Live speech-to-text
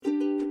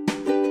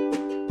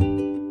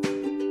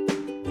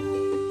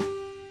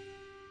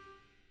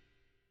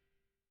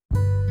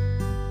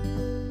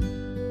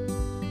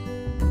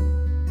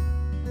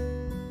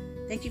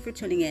you for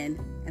tuning in,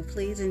 and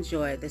please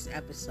enjoy this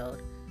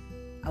episode.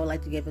 I would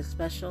like to give a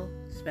special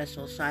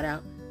shout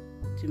out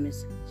to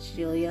Miss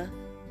Shelia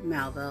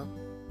Malvo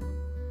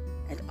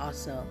and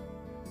also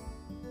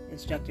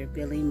Instructor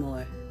Billy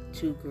Moore,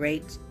 two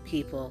great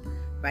people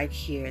right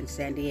here in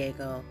San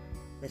Diego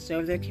that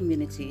serve their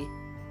community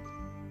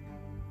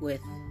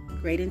with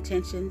great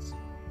intentions,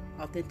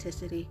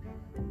 authenticity,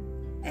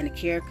 and a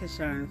care and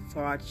concern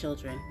for our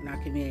children in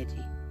our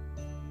community.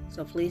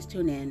 So please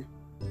tune in,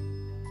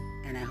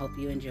 and I hope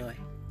you enjoy.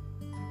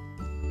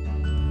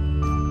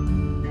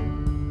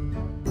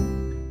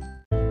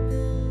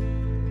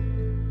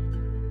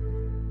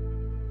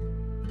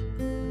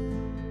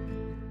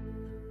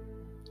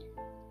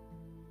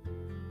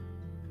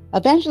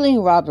 Evangeline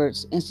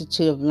Roberts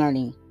Institute of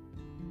Learning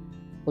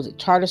was a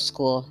charter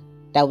school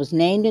that was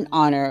named in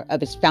honor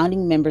of its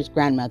founding member's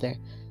grandmother.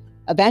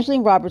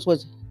 Evangeline Roberts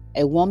was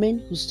a woman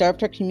who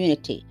served her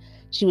community.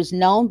 She was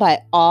known by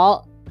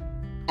all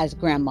as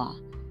Grandma.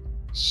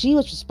 She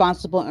was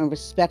responsible and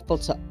respectful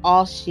to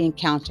all she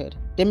encountered,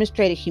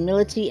 demonstrated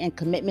humility and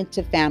commitment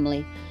to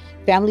family.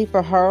 Family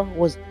for her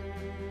was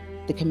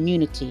the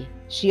community.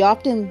 She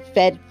often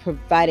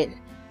provided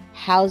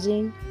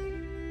housing,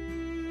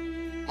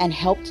 and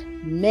helped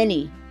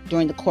many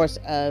during the course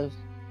of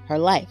her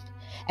life.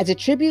 As a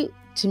tribute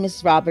to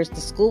Mrs. Roberts, the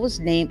school was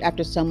named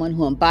after someone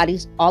who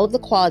embodies all of the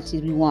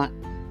qualities we want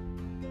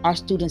our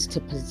students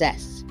to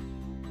possess.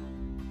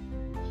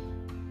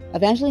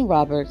 Evangeline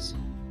Roberts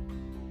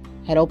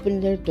had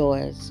opened their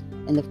doors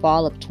in the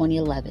fall of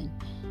 2011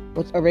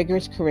 with a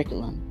rigorous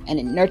curriculum and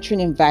a nurturing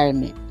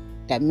environment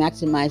that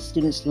maximized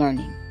students'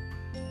 learning.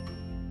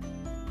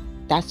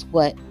 That's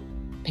what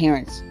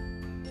parents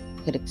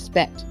could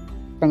expect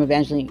from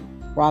Evangeline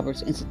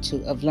Roberts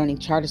Institute of Learning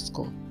Charter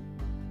School.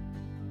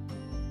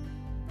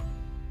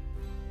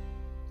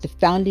 The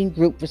founding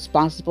group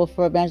responsible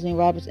for Evangeline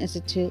Roberts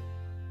Institute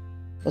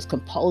was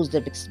composed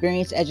of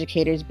experienced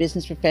educators,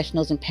 business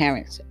professionals, and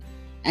parents.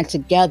 And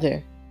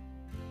together,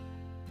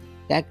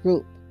 that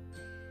group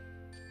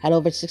had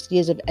over 60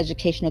 years of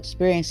educational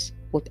experience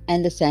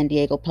within the San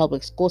Diego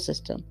public school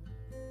system.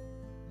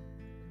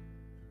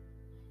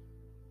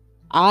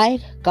 I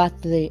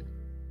got the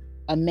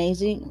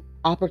amazing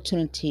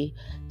opportunity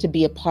to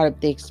be a part of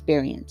the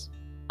experience.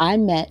 I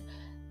met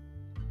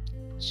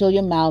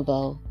Shelia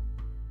Malvo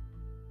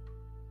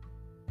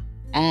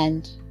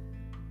and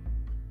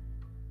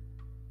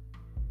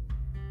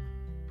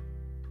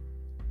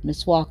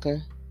Miss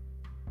Walker,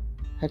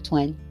 her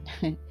twin,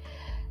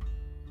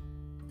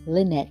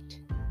 Lynette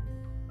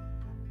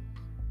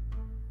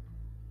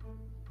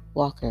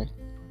Walker,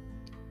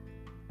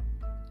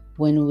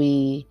 when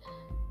we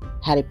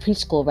had a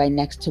preschool right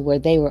next to where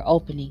they were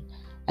opening.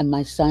 And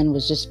my son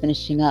was just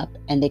finishing up,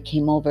 and they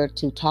came over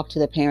to talk to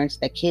the parents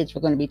that kids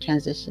were going to be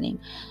transitioning.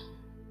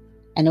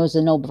 And it was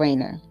a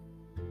no-brainer.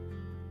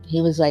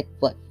 He was like,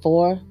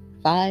 4,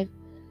 5?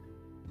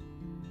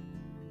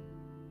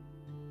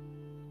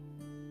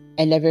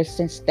 And ever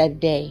since that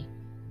day,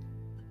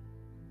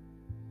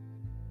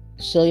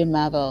 Shelia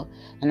Malvo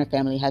and her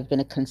family have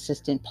been a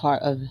consistent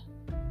part of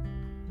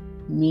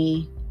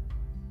me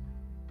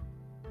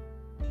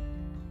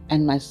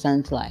and my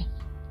son's life,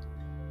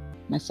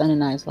 my son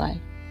and I's life.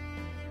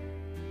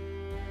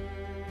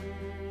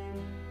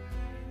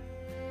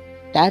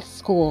 That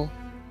school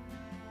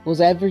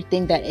was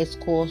everything that a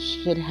school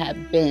should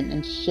have been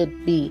and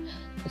should be,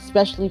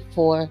 especially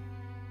for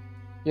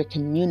your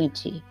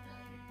community.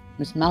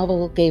 Ms.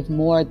 Malvo gave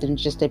more than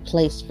just a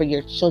place for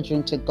your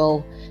children to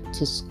go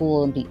to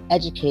school and be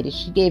educated.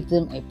 She gave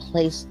them a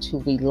place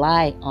to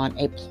rely on,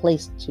 a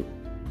place to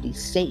be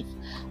safe,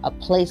 a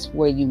place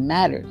where you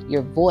mattered,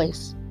 your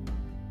voice,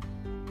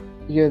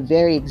 your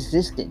very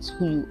existence,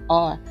 who you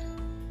are,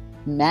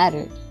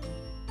 mattered.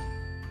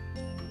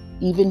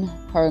 Even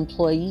her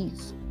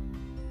employees.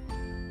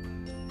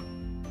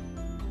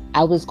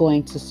 I was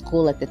going to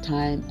school at the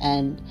time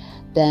and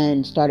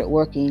then started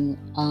working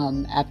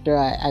after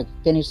I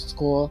finished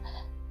school.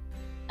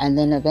 And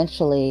then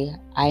eventually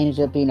I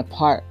ended up being a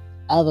part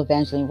of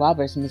Evangeline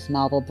Roberts, and Miss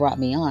Malvo brought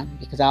me on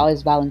because I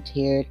always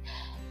volunteered,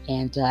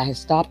 and I had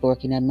stopped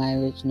working at my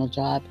original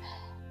job,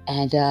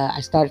 and I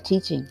started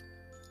teaching.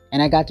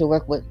 And I got to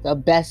work with the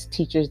best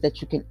teachers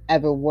that you can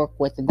ever work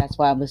with. And that's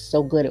why I was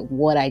so good at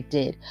what I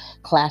did.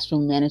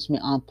 Classroom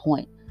management on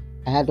point.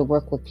 I had to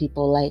work with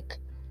people like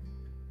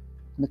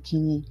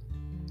McKinney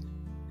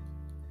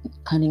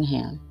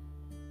Cunningham,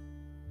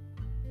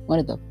 one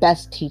of the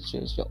best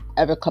teachers you'll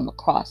ever come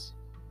across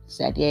in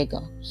San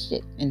Diego.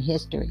 In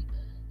history.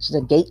 She's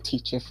a GATE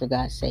teacher, for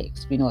God's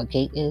sakes. You know what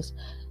GATE is?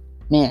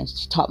 Man,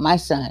 she taught my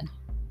son.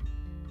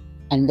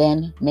 And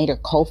then Mater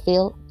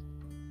Cofield.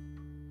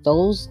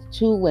 Those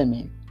two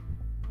women,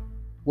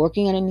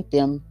 working underneath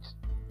them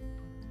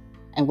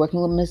and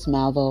working with Miss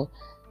Malvo,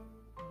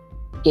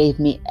 gave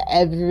me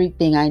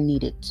everything I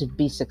needed to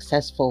be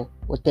successful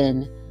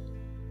within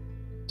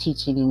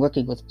teaching and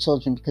working with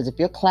children. Because if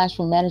your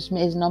classroom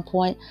management isn't on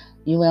point,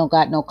 you ain't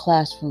got no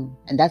classroom.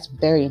 And that's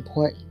very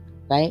important,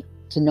 right?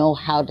 to know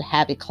how to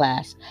have a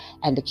class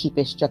and to keep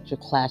a structured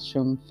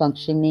classroom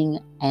functioning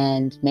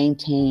and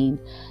maintained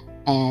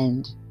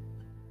and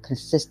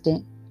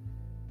consistent,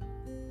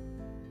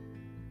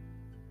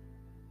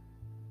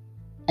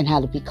 and how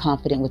to be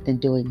confident within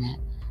doing that.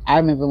 I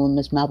remember when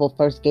Miss Malvo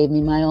first gave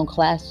me my own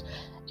class,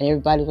 and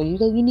everybody was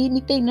like, you need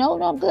anything?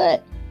 No, I'm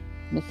good.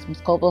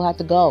 Miss Colville had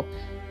to go.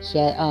 She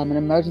had an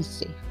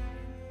emergency.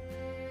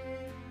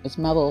 Miss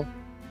Malvo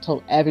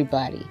told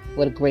everybody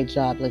what a great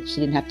job. Like, she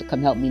didn't have to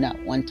come help me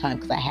not one time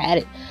because I had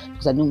it,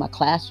 because I knew my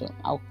classroom.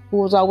 Who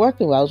was I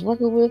working with? I was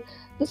working with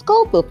Miss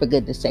Colville, for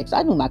goodness sakes.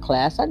 I knew my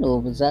class. I knew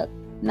it was up.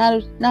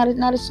 Not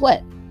a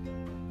sweat.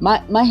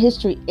 My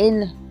history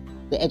in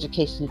the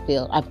education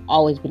field, I've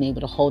always been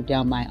able to hold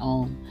down my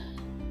own.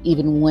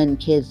 Even when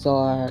kids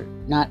are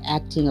not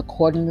acting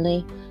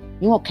accordingly,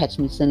 you won't catch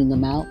me sending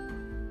them out,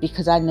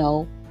 because I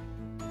know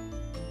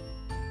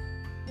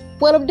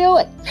what I'm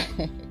doing.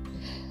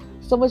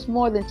 So much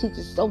more than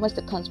teachers, so much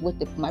that comes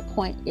with it. My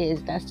point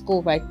is that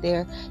school right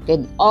there gave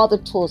me all the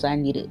tools I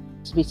needed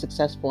to be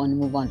successful and to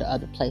move on to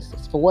other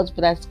places. If it wasn't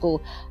for that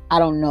school, I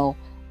don't know,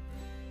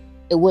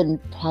 it wouldn't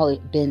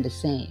probably been the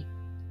same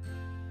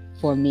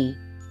for me.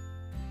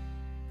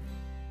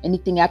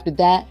 Anything after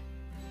that,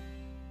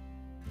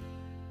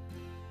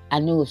 I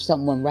knew if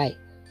something went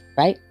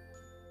right?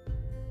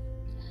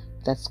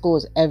 That school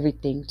is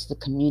everything to the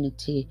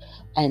community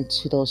and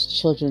to those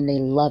children. They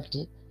loved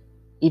it.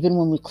 Even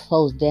when we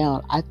closed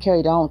down, I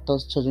carried on with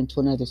those children to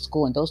another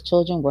school, and those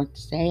children weren't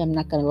the same. I'm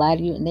not going to lie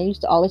to you. And they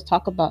used to always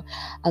talk about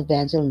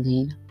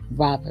Evangeline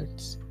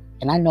Roberts.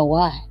 And I know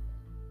why.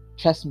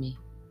 Trust me,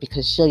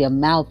 because Shelia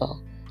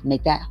Malvo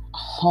made that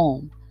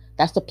home.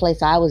 That's the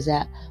place I was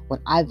at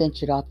when I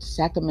ventured off to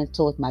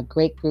Sacramento with my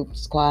great group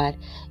squad,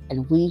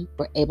 and we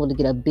were able to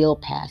get a bill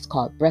passed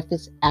called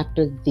Breakfast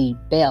After the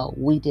Bell.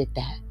 We did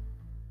that.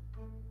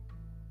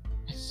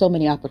 So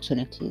many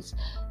opportunities.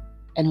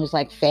 And it was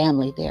like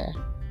family there.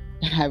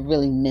 And I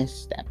really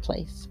miss that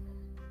place.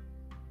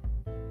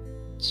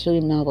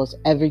 Shelia Malvo's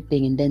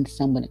everything and then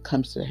some when it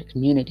comes to her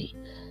community.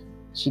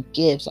 She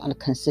gives on a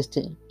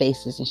consistent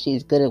basis, and she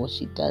is good at what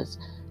she does.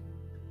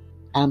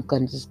 I'm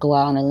going to just go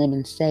out on a limb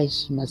and say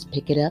she must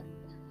pick it up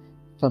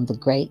from the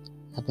great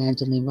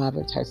Evangeline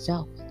Roberts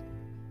herself.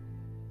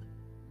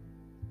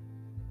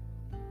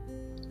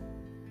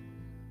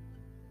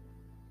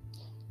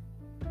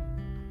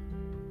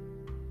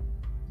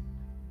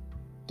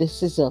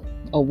 This is a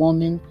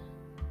woman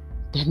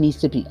that needs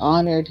to be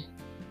honored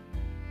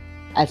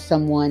as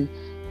someone.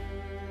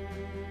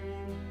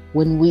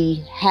 When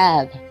we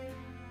have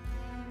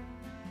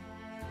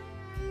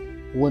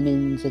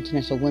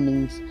International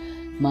Women's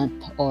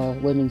Month or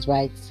women's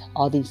rights,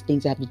 all these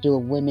things that have to do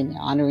with women,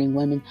 honoring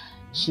women,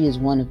 she is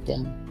one of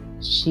them.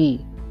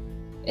 She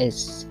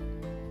is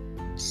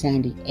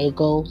San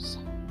Diego's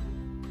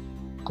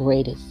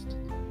greatest.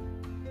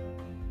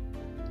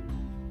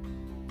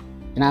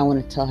 And I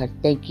want to tell her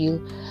thank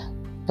you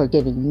for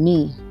giving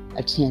me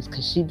a chance,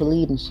 because she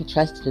believed and she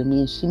trusted in me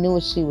and she knew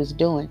what she was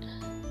doing.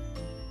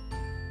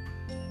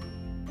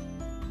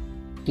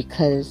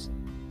 Because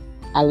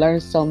I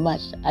learned so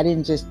much. I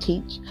didn't just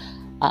teach.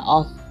 I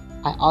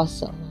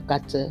also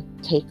got to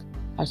take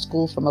our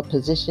school from a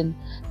position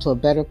to a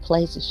better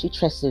place, and she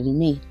trusted in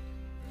me.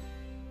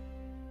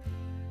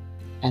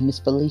 And Miss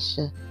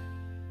Felicia,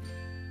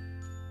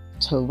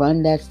 to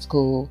run that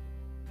school,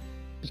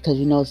 because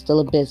it's still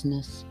a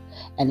business,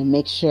 and to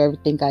make sure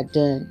everything got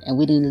done, and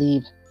we didn't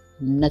leave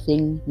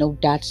nothing, no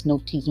dots,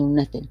 no T's, no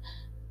nothing.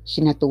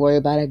 She didn't have to worry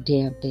about a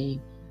damn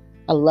thing.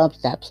 I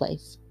loved that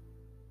place.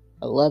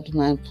 I loved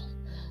my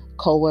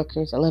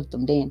co-workers. I loved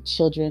them damn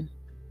children.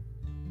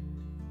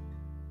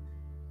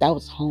 That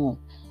was home.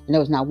 And there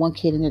was not one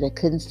kid in there that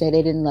couldn't say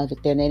they didn't love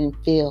it there, and they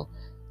didn't feel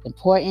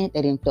important,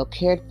 they didn't feel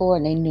cared for,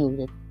 and they knew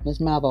that Miss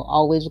Malvo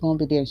always was going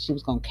to be there and she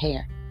was going to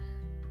care.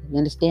 You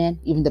understand?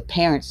 Even the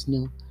parents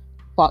knew.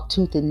 Fought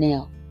tooth and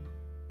nail.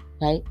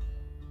 Right?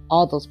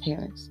 All those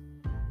parents.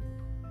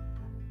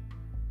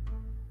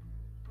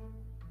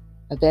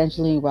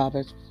 Evangeline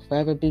Roberts will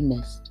forever be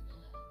missed.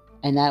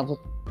 And I will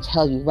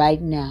tell you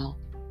right now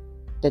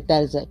that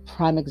is a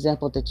prime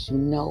example that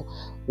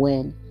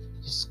when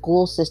your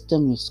school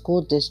system, your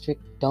school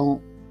district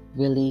don't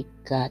really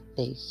got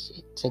their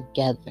shit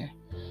together.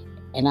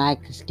 And I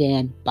can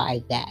stand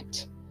by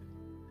that,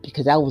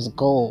 because that was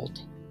gold.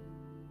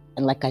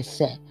 And like I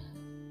said,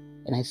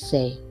 and I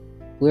say,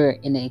 we're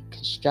in a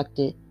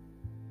constructed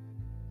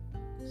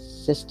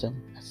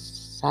system, a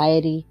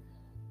society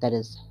that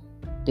is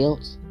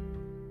built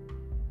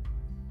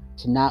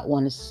to not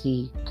want to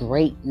see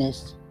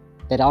greatness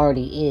that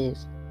already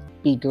is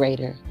be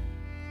greater.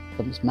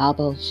 But Miss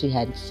Malvo, she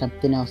had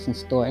something else in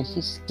store, and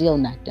she's still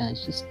not done.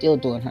 She's still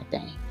doing her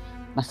thing.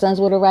 My son's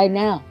with her right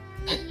now.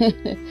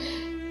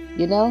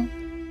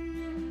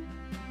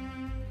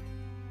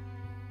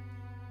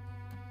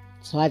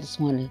 So I just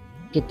want to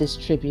give this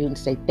tribute and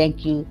say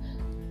thank you.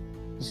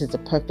 This is a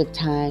perfect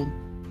time,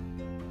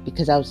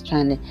 because I was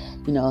trying to,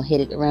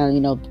 hit it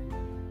around,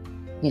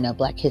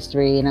 Black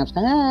history, and I was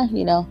like,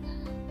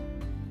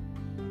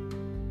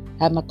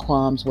 have my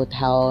qualms with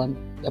how I'm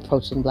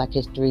approaching Black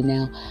History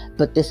now,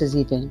 but this is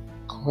even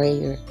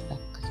greater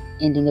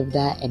ending of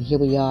that, and here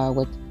we are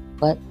with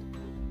what?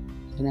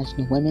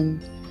 International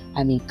Women.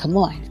 I mean, come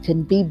on, it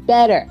couldn't be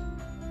better.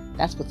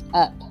 That's what's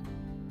up.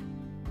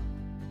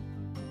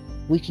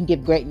 We can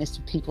give greatness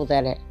to people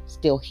that are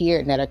still here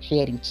and that are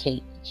creating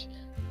change.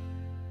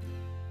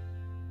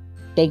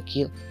 Thank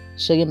you,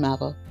 Shirley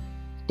Malvo.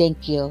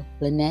 Thank you,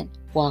 Lynette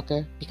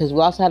Walker, because we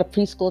also had a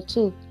preschool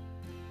too.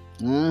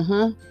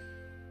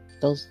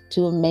 Those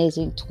two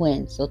amazing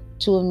twins, those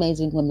two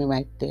amazing women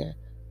right there.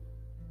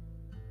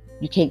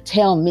 You can't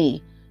tell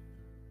me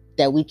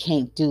that we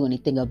can't do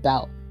anything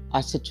about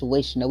our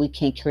situation, that we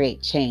can't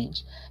create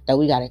change, that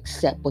we got to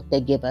accept what they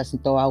give us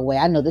and throw our way.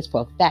 I know this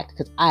for a fact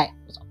because I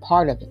was a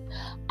part of it.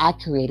 I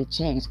created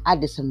change. I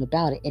did something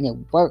about it and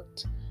it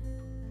worked.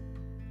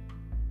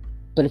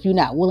 But if you're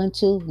not willing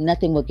to,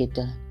 nothing will get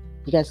done.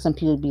 You got some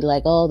people be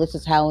like, oh, this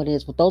is how it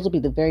is. Well, those will be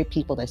the very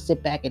people that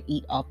sit back and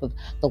eat off of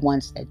the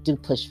ones that do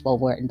push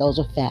forward. And those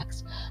are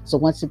facts. So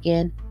once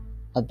again,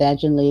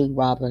 Evangeline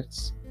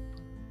Roberts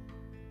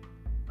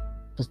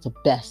was the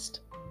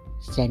best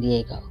San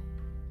Diego.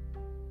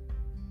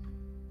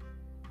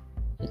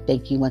 And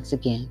thank you once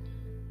again,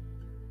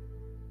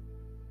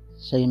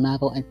 Shirley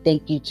Malvo, and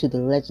thank you to the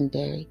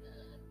legendary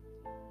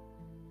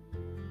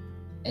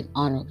and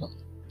honorable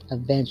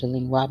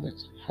Evangeline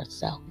Roberts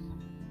herself.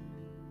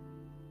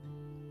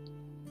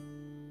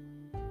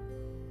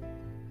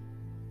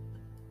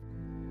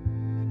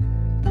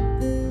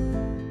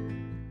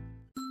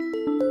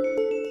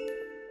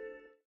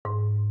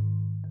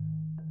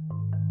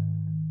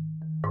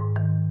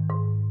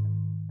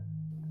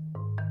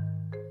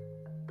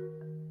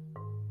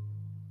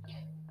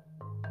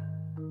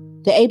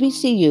 The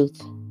ABC Youth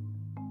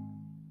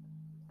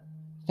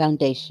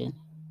Foundation,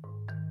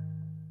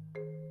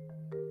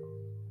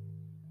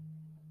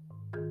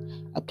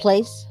 a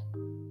place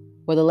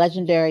where the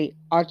legendary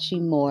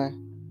Archie Moore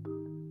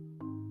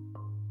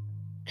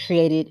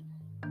created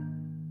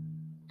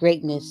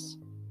greatness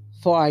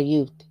for our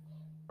youth,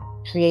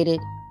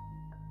 created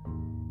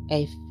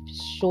a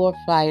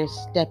surefire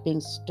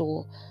stepping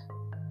stool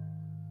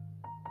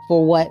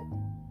for what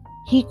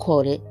he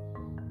quoted,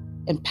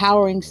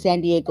 empowering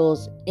San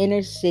Diego's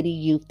inner city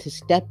youth to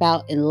step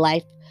out in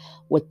life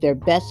with their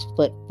best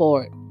foot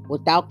forward,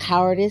 without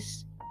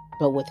cowardice,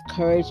 but with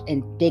courage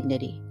and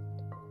dignity.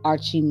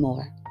 Archie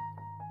Moore.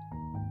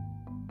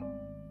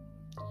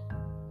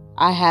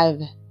 I have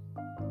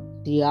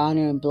the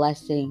honor and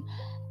blessing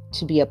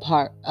to be a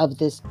part of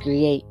this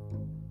great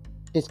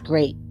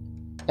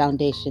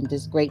foundation,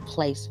 this great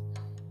place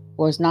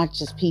where it's not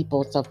just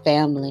people, it's a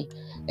family.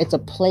 It's a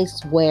place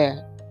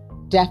where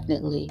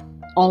definitely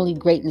only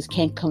greatness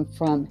can come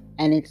from,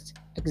 and it's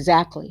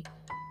exactly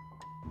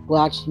what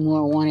Archie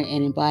Moore wanted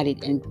and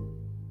embodied, and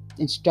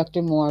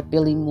Instructor Moore,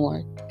 Billy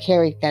Moore,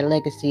 carried that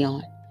legacy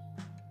on.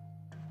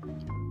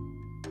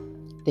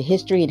 The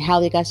history and how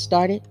they got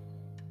started,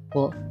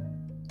 well,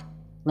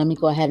 let me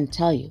go ahead and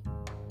tell you.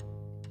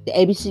 The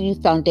ABC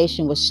Youth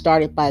Foundation was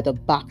started by the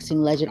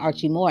boxing legend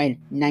Archie Moore in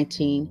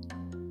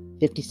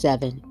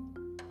 1957.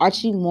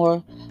 Archie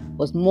Moore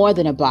was more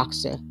than a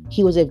boxer.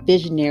 He was a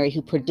visionary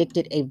who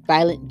predicted a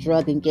violent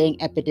drug and gang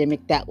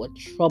epidemic that would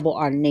trouble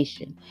our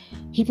nation.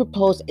 He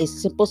proposed a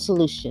simple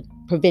solution: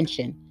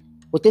 prevention.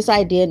 With this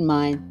idea in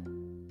mind,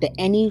 the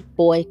Any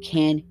Boy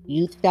Can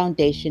Youth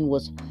Foundation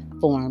was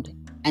formed,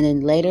 and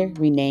then later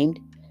renamed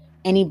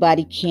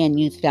Anybody Can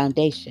Youth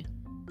Foundation.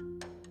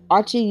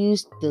 Archie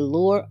used the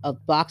lure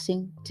of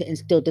boxing to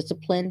instill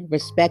discipline,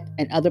 respect,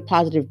 and other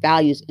positive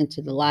values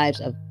into the lives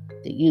of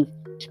the youth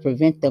to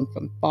prevent them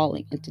from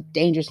falling into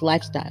dangerous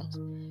lifestyles.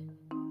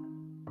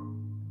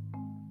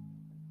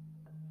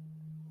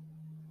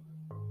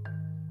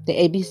 The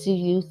ABC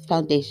Youth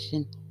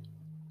Foundation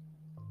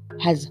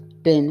has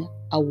been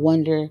a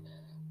wondrous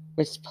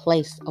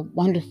place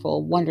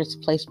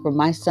for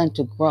my son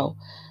to grow.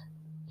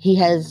 He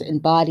has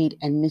embodied,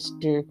 and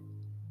Mr.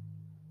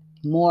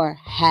 Moore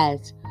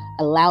has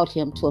allowed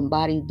him to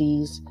embody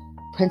these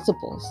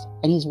principles,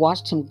 and he's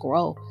watched him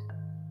grow.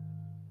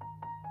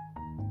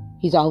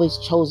 He's always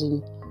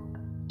chosen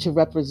to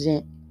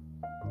represent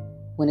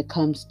when it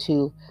comes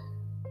to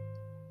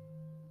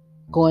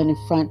going in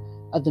front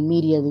of the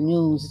media, the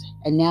news,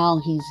 and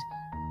now he's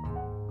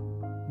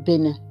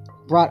been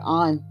brought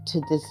on to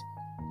this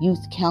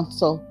youth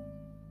council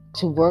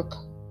to work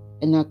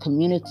in our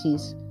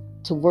communities,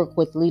 to work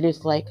with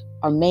leaders like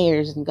our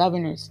mayors and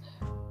governors,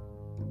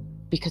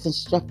 because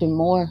Instructor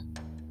Moore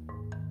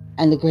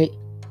and the great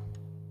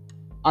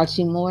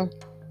Archie Moore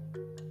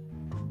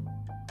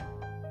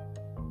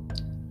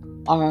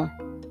are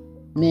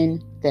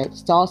men that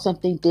saw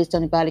something, did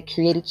something about it,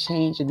 created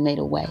change, and made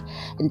a way.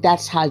 And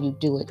that's how you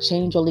do it.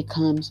 Change only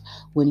comes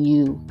when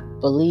you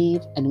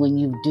believe and when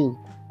you do.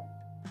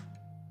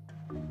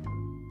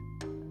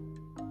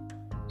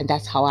 And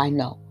that's how I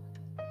know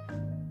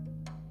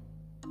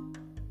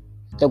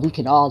that we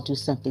can all do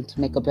something to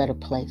make a better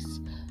place.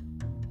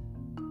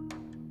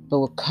 But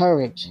with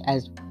courage,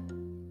 as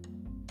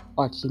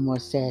Archie Moore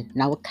said,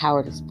 not with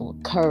cowardice, but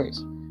with courage.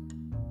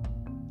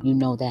 You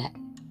know that,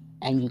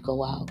 and you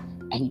go out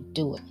and you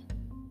do it.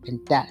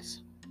 And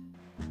that's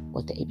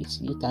what the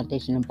ABC Youth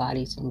Foundation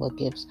embodies and what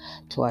gives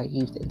to our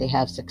youth. And they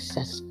have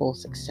successful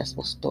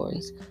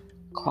stories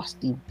across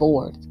the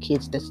board.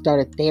 Kids that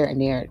started there and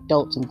they're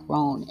adults and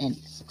grown and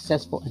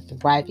successful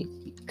and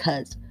thriving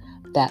because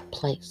of that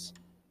place.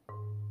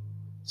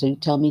 So you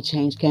tell me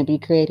change can't be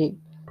created?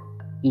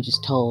 You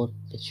just told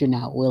that you're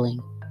not willing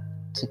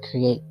to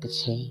create the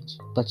change,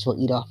 but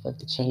you'll eat off of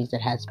the change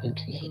that has been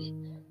created.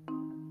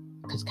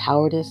 Because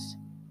cowardice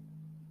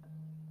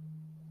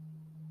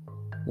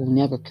will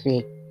never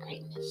create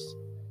greatness.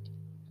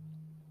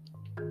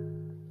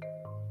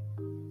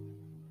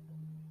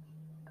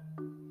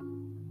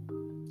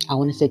 I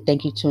want to say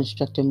thank you to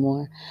Instructor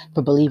Moore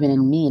for believing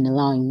in me and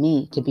allowing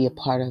me to be a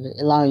part of it,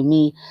 allowing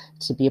me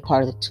to be a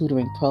part of the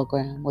tutoring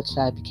program, which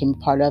I became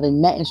a part of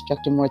and met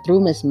Instructor Moore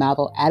through Miss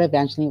Malvo at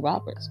Evangeline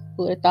Roberts.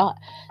 Who would have thought?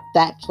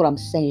 That's what I'm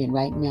saying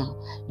right now.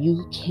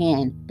 You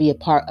can be a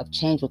part of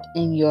change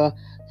within your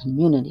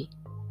community.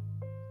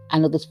 I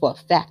know this for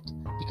a fact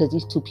because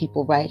these two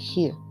people right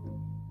here,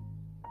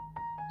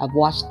 I've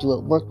watched do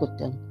it, worked with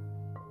them,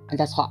 and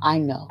that's how I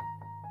know.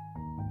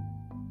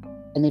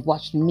 And they've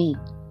watched me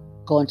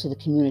go into the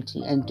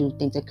community and do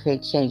things that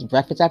create change.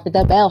 Breakfast after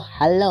the bell,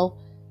 hello.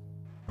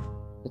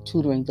 The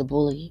tutoring, the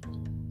bullying.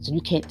 So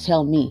you can't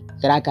tell me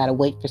that I gotta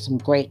wait for some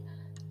great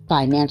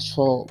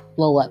financial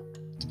blow up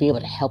to be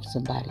able to help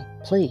somebody.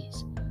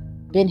 Please,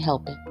 been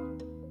helping.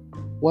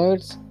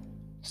 Words,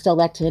 sell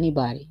that to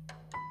anybody.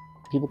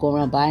 People go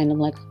around buying them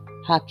like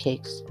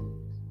hotcakes.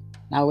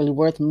 Not really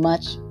worth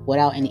much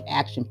without any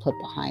action put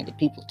behind it.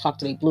 People talk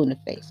till they blue in the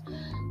face.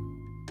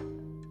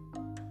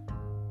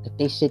 If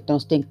they shit don't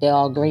stink, they're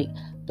all great.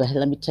 But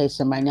let me tell you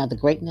something right now. The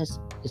greatness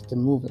is the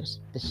movers,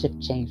 the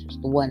shift changers,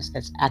 the ones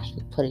that's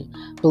actually putting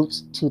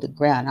boots to the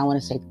ground. I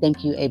want to say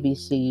thank you,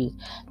 ABC Youth.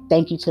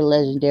 Thank you to the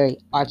legendary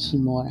Archie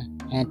Moore.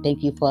 And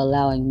thank you for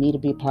allowing me to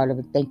be a part of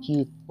it. Thank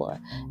you for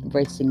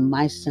embracing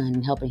my son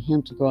and helping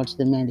him to grow into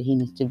the man that he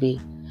needs to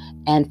be.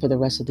 And for the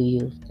rest of the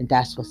youth. And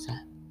that's what's up.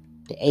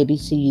 The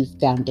ABC Youth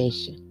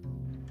Foundation.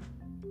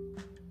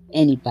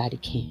 Anybody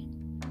can.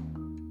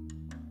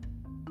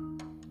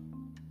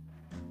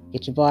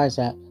 Get your bars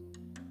up,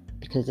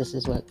 because this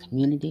is what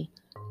community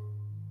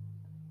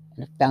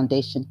and a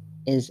foundation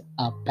is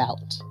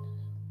about.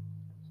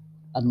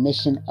 A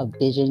mission, a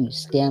vision, you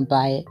stand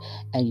by it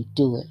and you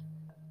do it.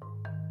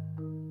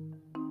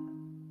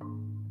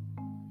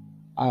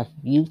 Our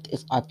youth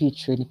is our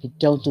future, and if you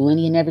don't do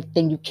any and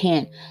everything you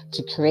can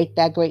to create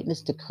that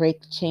greatness, to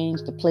create the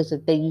change, the place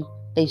that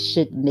they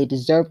should and they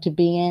deserve to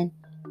be in,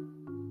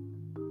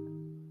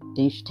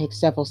 then you should take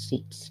several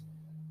seats.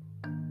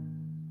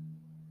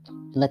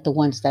 Let the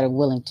ones that are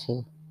willing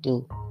to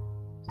do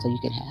so you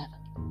can have.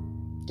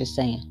 Just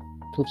saying.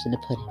 Proof's in the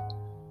pudding.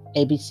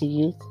 ABC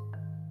Youth.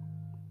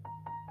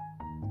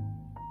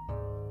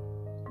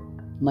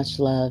 Much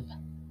love.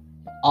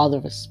 All the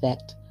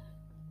respect.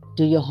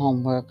 Do your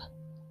homework.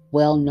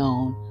 Well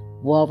known.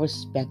 Well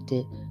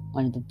respected.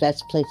 One of the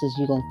best places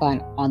you're going to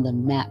find on the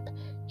map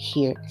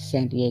here in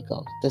San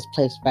Diego. This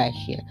place right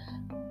here.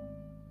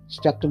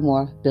 Instructor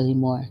Moore, Billy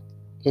Moore,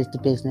 is the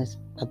business.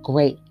 A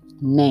great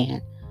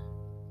man.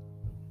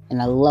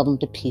 And I love him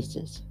to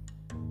pieces.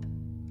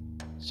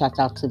 Shout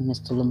out to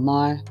Mr.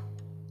 Lamar,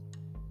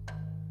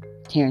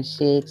 Terrence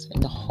Shiggs,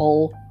 and the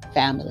whole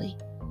family.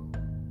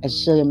 And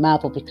Shelia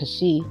Malvo, because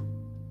she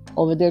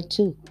over there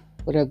too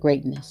with her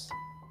greatness.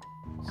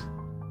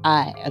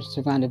 I am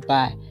surrounded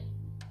by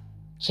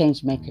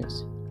change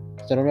makers.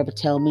 So don't ever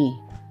tell me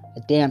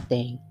a damn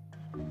thing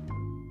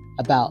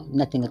about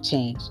nothing will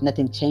change.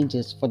 Nothing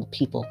changes for the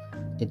people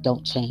that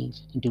don't change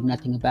and do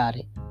nothing about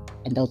it.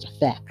 And those are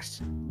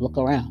facts. Look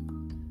around.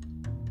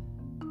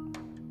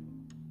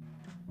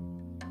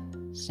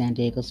 San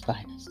Diego's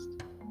finest.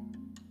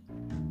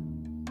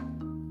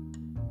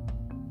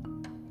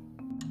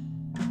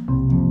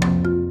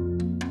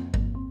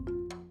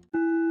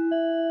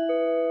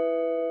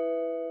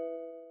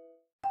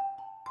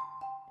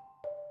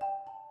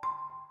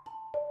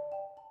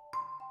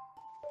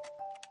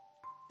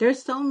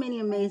 There's so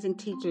many amazing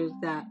teachers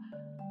that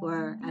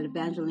were at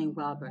Evangeline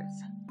Roberts.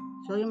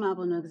 Shelia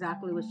Malvo knew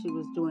exactly what she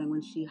was doing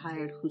when she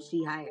hired who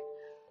she hired.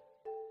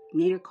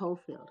 Nader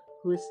Cofield,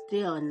 who is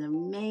still an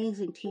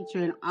amazing teacher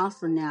and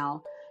also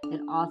now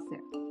an author.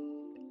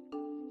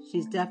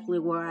 She's definitely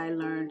where I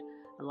learned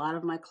a lot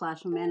of my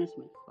classroom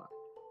management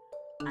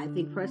from. I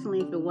think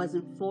personally, if it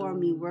wasn't for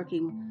me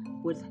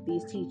working with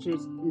these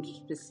teachers in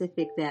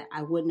specific, that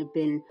I wouldn't have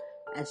been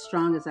as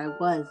strong as I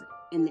was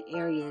in the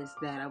areas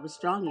that I was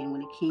strong in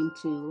when it came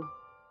to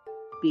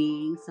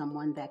being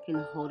someone that can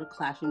hold a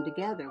classroom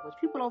together, which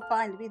people don't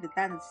find to be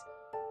that is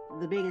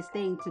the biggest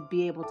thing, to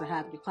be able to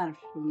have your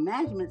classroom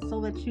management so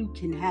that you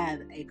can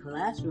have a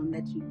classroom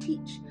that you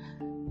teach,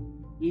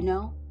 you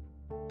know?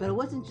 But it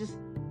wasn't just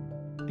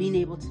being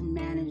able to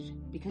manage,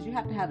 because you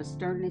have to have a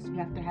sternness, you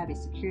have to have a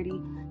security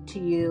to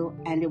you,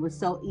 and it was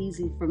so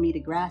easy for me to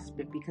grasp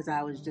it because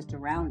I was just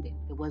around it.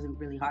 It wasn't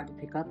really hard to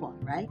pick up on,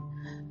 right?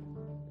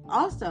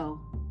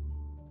 Also,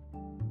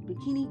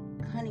 Bikini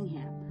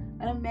Cunningham,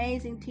 an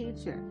amazing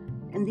teacher,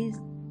 and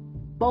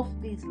both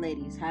of these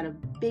ladies had a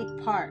big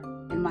part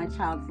in my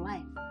child's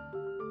life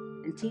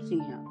in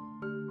teaching him.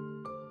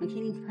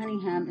 Bikini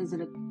Cunningham is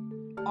an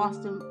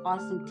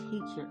awesome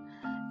teacher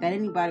that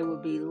anybody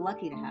would be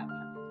lucky to have her.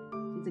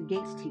 She's a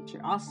Gates teacher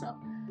also,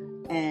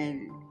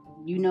 and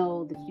you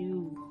know that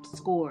you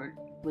scored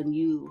when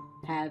you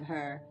had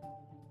her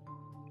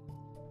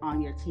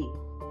on your team.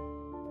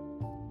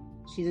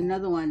 She's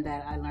another one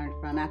that I learned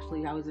from.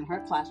 Actually, I was in her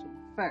classroom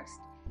first,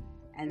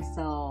 and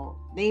so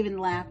they even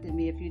laughed at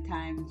me a few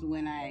times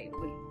when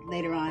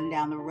later on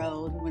down the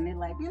road, when they're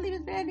like, "Really,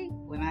 Miss Brandy?"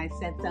 When I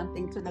said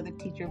something to another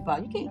teacher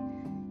about, you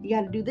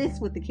got to do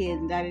this with the kids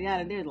and da da da,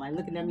 and they're like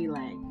looking at me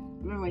like,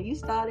 "Remember when you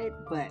started?"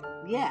 But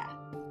yeah,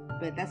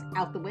 but that's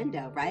out the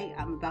window, right?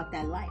 I'm about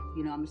that life,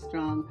 I'm a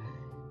strong,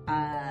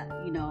 I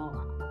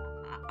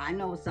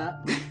know what's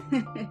up,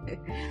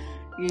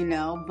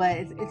 but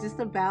it's just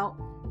about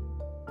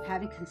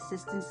having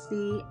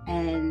consistency,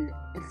 and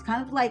it's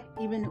kind of like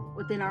even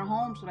within our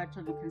homes with our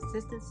children,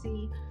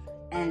 consistency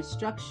and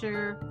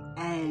structure,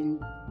 and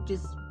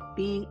just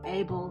being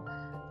able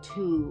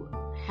to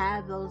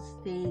have those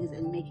things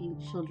and making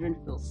children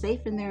feel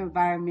safe in their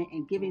environment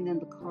and giving them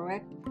the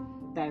correct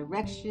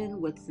direction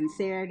with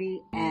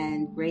sincerity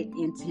and great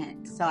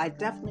intent. So I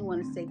definitely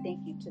want to say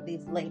thank you to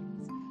these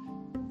ladies.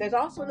 There's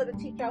also another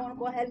teacher I want to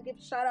go ahead and give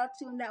a shout out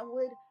to, and that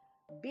would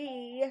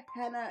be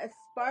Hannah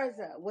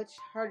Esparza, which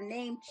her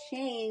name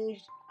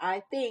changed,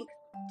 I think.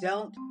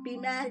 Don't be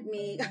mad at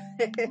me.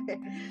 But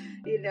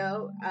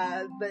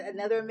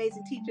another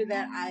amazing teacher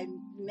that I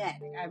met.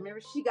 I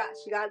remember she got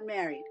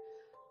married,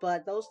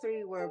 but those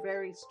three were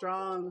very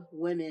strong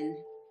women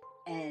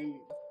and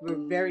were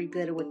very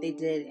good at what they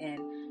did and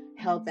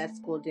held that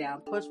school down.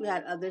 Of course, we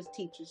had other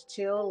teachers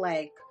too,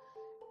 like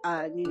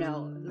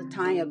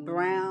Latanya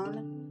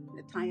Brown.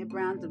 Latanya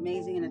Brown's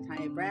amazing, and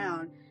Latanya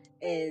Brown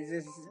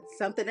is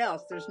something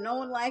else. There's no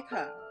one like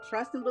her.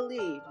 Trust and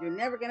believe. You're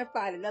never going to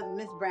find another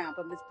Miss Brown,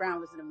 but Miss Brown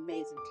was an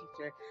amazing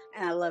teacher,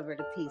 and I love her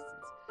to pieces.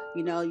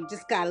 You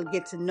just got to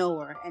get to know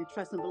her and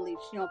trust and believe.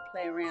 She don't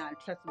play around.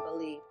 Trust and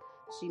believe.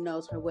 She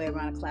knows her way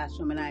around a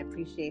classroom, and I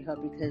appreciate her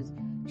because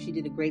she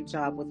did a great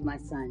job with my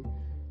son.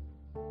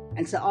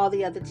 And to all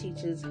the other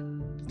teachers,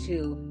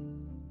 too,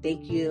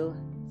 thank you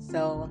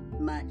so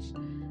much.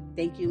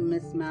 Thank you,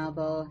 Miss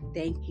Malvo.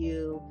 Thank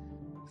you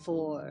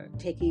for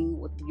taking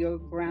what your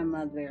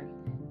grandmother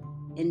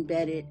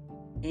embedded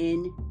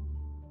in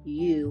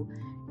you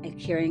and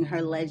carrying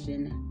her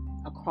legend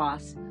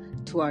across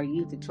to our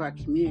youth and to our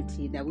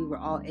community, that we were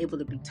all able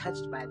to be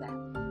touched by that.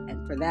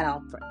 And for that,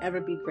 I'll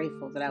forever be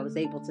grateful that I was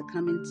able to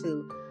come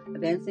into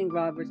Evangeline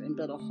Roberts and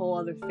build a whole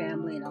other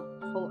family and a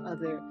whole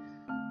other,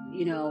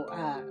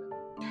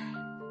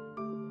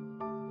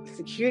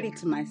 security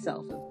to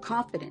myself,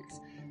 confidence.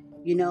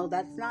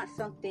 That's not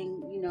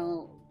something,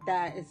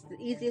 that is the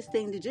easiest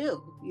thing to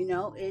do,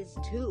 is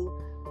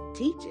to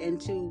teach and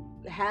to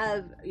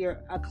have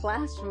a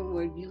classroom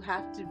where you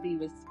have to be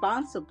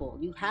responsible.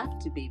 You have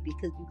to be,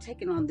 because you've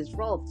taken on this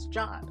role, this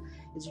job.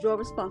 It's your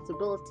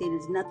responsibility, and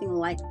there's nothing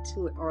like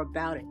to it or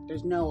about it.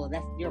 There's no,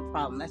 that's your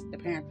problem, that's the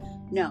parent.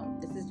 No,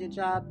 this is your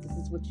job, this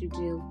is what you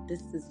do,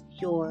 this is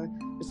your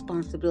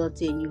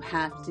responsibility, and you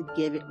have to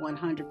give it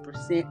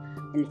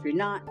 100%. And if you're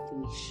not,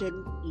 then you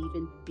shouldn't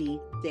even be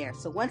there.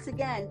 So once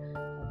again,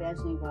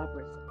 Evangeline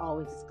Roberts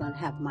always is going to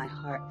have my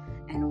heart,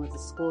 and it was a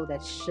school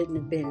that shouldn't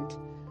have been,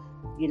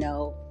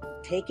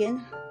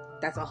 taken.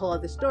 That's a whole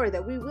other story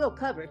that we will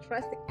cover,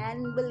 trust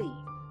and believe.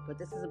 But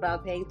this is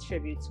about paying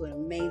tribute to an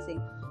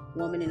amazing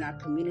woman in our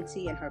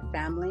community and her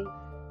family,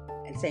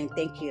 and saying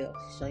thank you,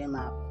 Shoya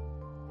Mab,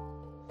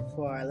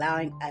 for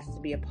allowing us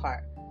to be a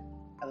part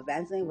of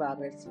Evangeline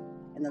Roberts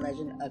and the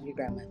legend of your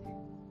grandmother.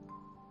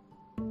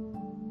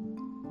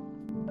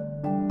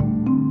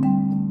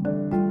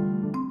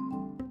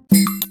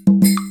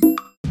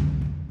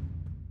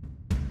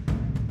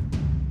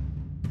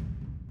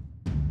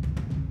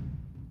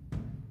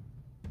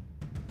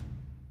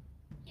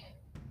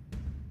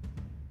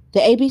 The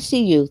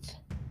ABC Youth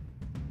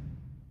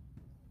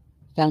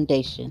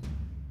Foundation,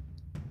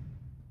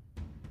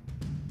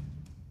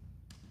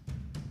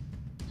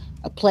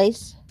 a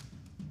place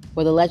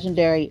where the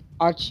legendary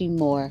Archie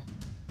Moore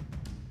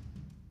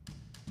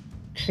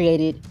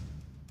created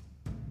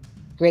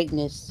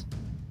greatness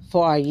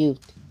for our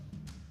youth,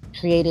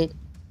 created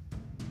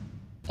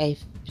a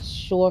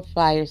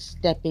surefire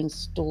stepping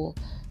stool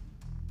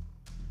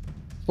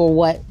for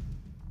what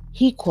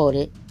he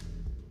quoted,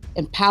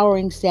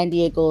 empowering San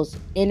Diego's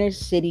inner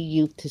city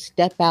youth to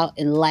step out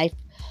in life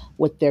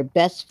with their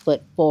best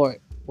foot forward,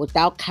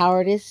 without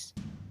cowardice,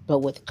 but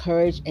with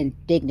courage and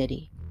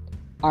dignity.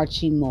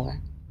 Archie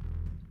Moore.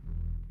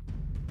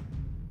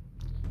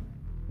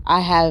 I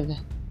have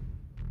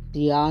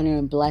the honor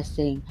and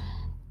blessing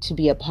to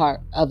be a part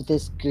of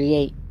this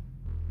great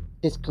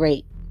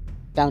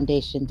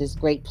Foundation, this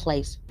great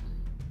place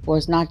where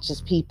it's not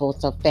just people,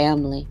 it's a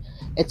family.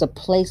 It's a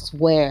place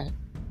where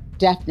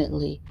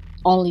definitely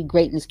only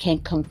greatness can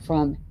come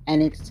from,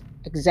 and it's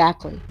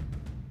exactly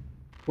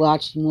what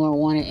Archie Moore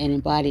wanted and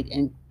embodied,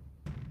 and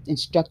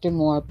Instructor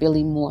Moore,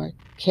 Billy Moore,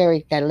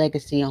 carried that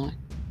legacy on.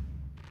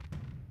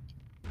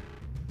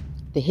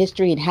 The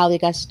history and how they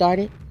got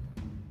started,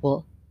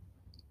 well,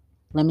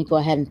 let me go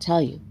ahead and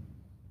tell you.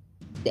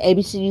 The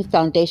ABC Youth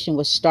Foundation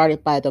was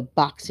started by the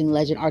boxing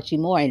legend Archie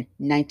Moore in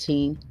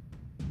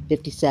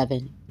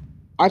 1957.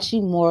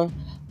 Archie Moore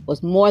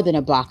was more than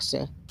a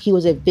boxer. He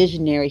was a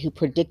visionary who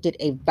predicted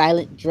a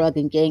violent drug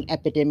and gang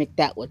epidemic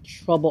that would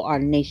trouble our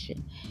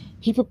nation.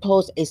 He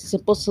proposed a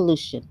simple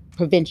solution: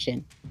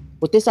 prevention.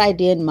 With this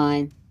idea in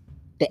mind,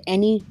 the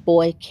Any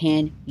Boy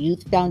Can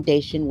Youth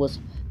Foundation was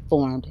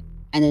formed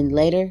and then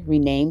later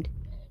renamed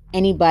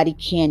Anybody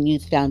Can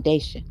Youth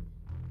Foundation.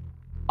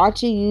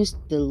 Archie used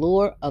the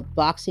lure of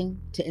boxing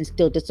to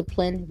instill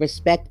discipline,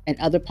 respect, and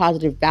other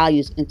positive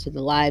values into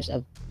the lives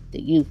of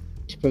the youth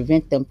to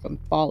prevent them from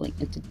falling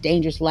into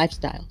dangerous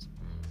lifestyles.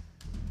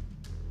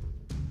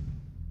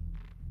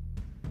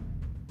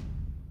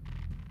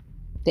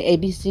 The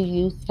ABC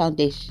Youth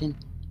Foundation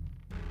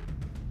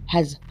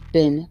has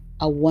been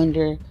a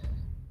wondrous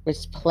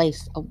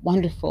place, a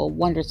wonderful,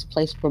 wondrous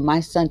place for my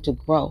son to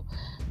grow.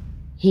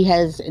 He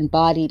has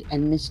embodied,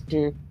 and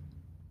Mr.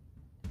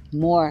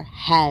 Moore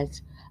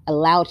has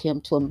allowed him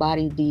to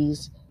embody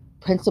these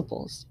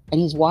principles, and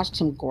he's watched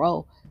him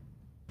grow.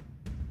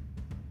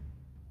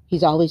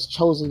 He's always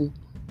chosen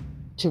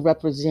to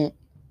represent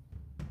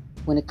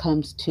when it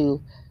comes to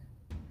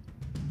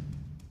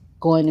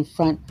going in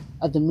front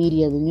of the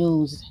media, the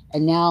news,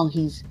 and now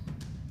he's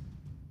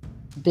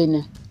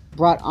been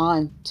brought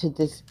on to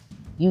this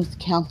youth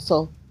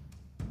council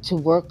to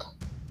work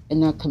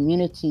in our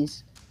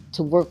communities,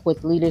 to work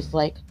with leaders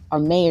like our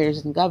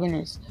mayors and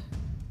governors,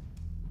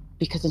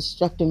 because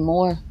Instructor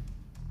Moore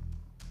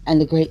and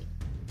the great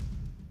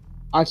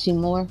Archie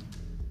Moore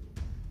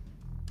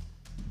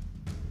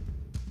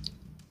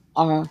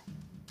are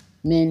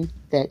men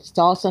that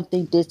saw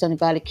something, did something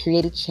about it,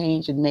 created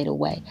change, and made a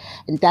way.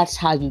 And that's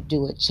how you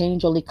do it.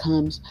 Change only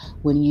comes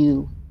when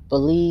you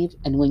believe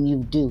and when you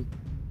do.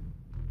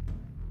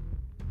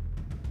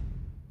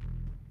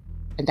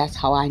 And that's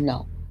how I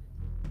know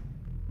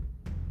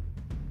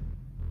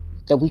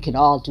that we can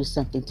all do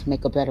something to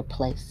make a better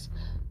place.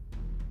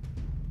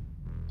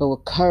 But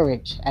with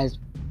courage, as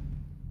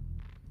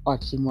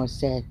Archie Moore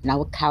said, not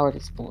with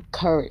cowardice, but with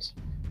courage,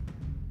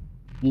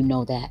 you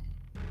know that,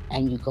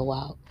 and you go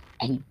out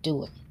and you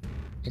do it.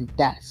 And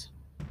that's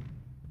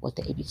what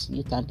the ABC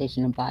Youth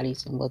Foundation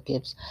embodies and what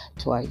gives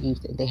to our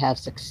youth. And they have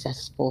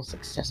successful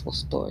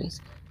stories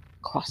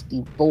across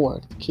the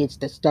board. Kids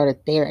that started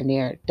there and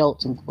they're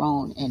adults and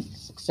grown and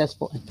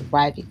successful and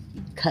thriving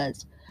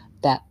because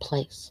of that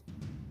place.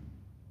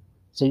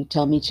 So you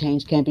tell me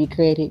change can't be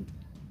created?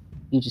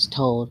 You just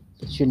told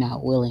that you're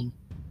not willing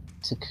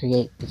to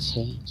create the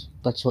change,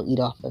 but you'll eat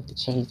off of the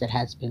change that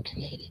has been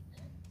created.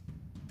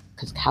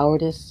 Because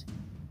cowardice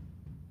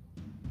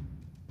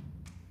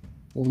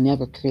will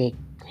never create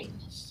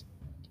greatness.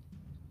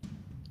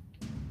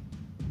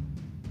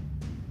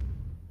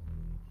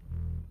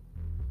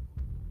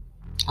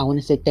 I want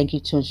to say thank you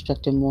to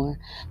Instructor Moore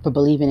for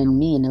believing in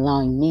me and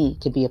allowing me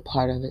to be a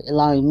part of it,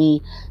 allowing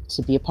me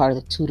to be a part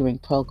of the tutoring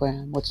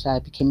program, which I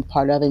became a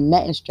part of and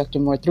met Instructor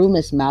Moore through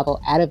Miss Malvo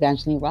at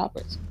Evangeline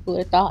Roberts. Who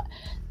would have thought?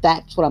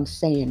 That's what I'm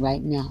saying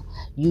right now.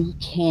 You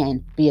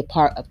can be a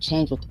part of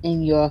change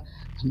within your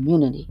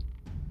community.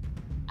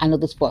 I know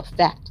this for a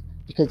fact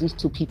because these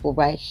two people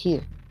right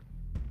here,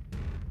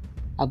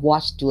 I've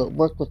watched do it,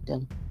 work with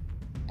them,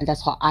 and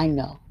that's how I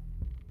know.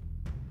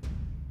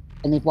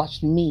 And they've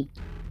watched me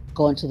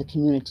go into the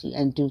community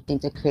and do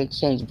things that create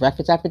change.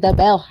 Breakfast after the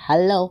bell,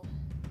 hello.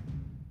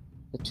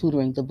 The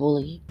tutoring, the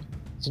bullying.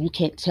 So you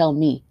can't tell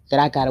me that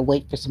I gotta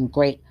wait for some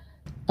great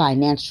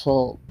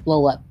financial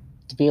blow up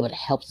to be able to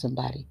help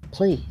somebody.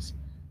 Please,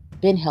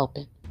 been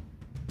helping.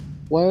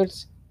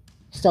 Words,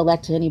 sell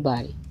that to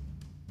anybody.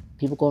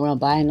 People go around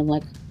buying them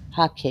like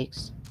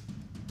hotcakes.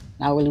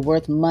 Not really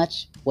worth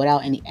much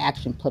without any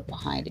action put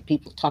behind it.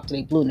 People talk till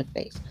they blue in the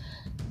face.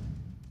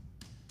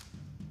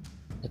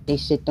 If they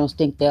shit don't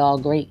stink, they're all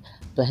great.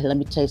 But let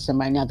me tell you something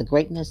right now. The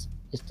greatness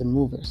is the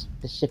movers,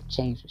 the shift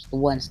changers, the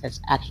ones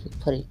that's actually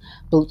putting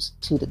boots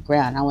to the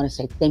ground. I want to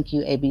say thank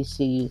you,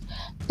 ABCU.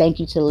 Thank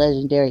you to the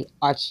legendary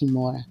Archie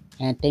Moore.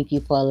 And thank you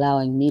for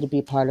allowing me to be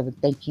a part of it.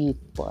 Thank you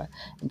for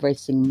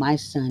embracing my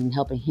son and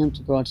helping him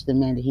to grow into the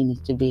man that he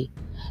needs to be.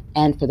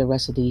 And for the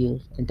rest of the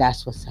youth. And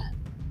that's what's up.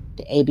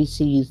 The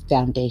ABC Youth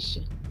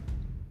Foundation.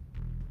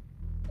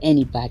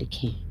 Anybody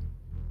can.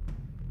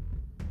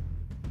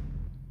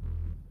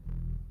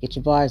 Get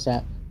your bars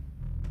up,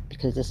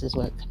 because this is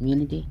what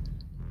community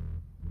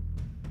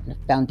and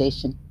the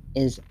foundation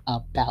is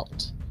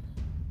about.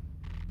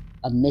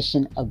 A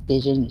mission, a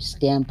vision, you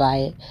stand by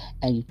it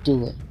and you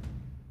do it.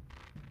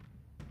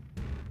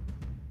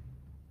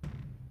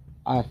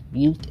 Our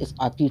youth is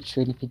our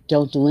future. And if you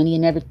don't do any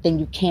and everything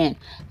you can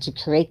to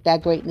create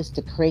that greatness,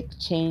 to create the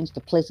change,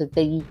 the place that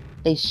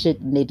they should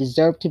and they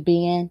deserve to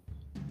be in,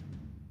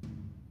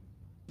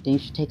 then you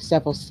should take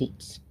several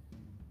seats.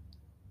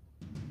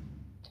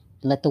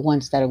 And let the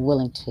ones that are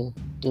willing to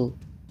do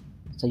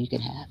so you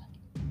can have.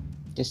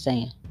 Just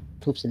saying.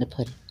 Proof's in the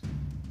pudding.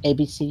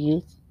 ABC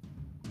Youth,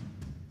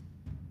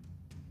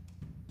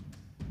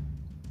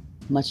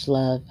 much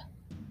love,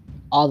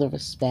 all the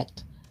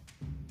respect.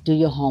 Do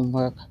your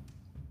homework.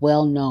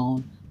 Well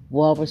known,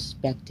 well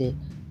respected.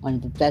 One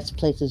of the best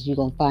places you're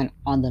going to find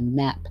on the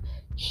map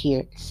here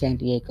in San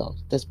Diego.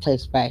 This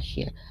place right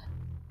here.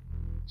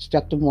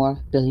 Instructor Moore,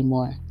 Billy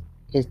Moore,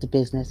 is the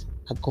business.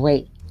 A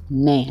great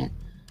man.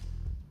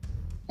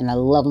 And I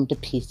love him to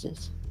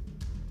pieces.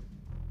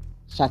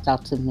 Shouts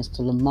out to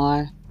Mr.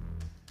 Lamar,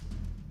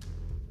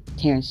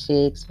 Terrence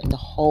Shiggs, and the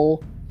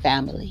whole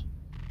family.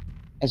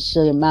 And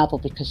Shelia Marble,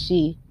 because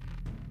she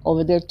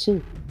over there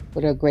too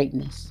with her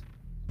greatness.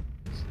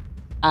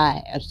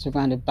 I am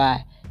surrounded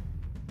by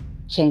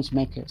change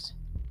makers.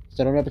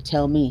 So don't ever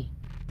tell me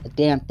a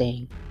damn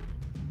thing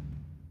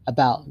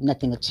about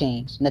nothing will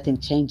change. Nothing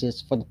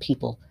changes for the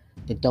people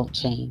that don't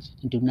change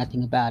and do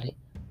nothing about it.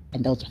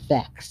 And those are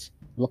facts.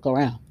 Look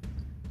around.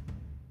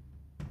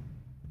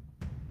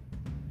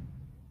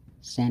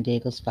 San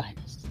Diego's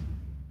finest.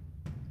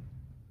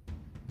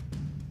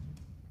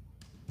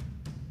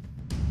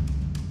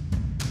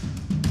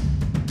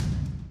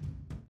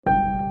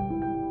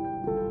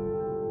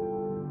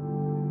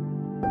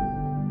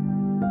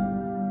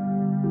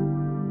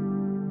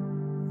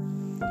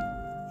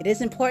 It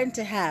is important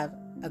to have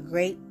a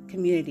great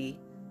community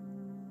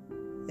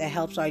that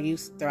helps our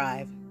youth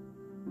thrive.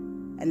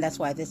 And that's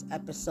why this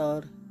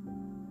episode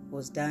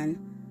was done,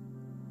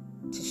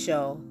 to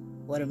show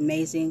what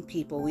amazing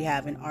people we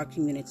have in our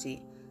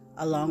community,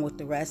 along with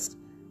the rest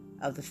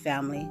of the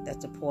family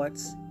that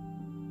supports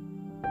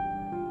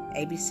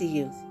ABC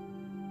Youth,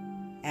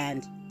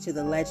 and to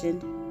the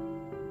legend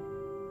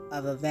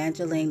of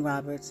Evangeline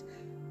Roberts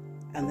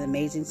and the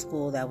amazing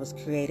school that was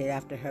created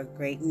after her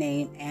great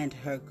name and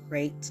her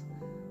great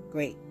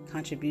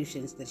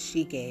contributions that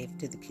she gave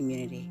to the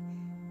community.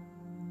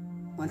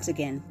 Once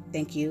again,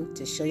 thank you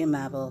to Shelia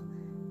Marble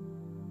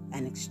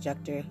and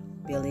instructor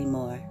Billy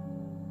Moore.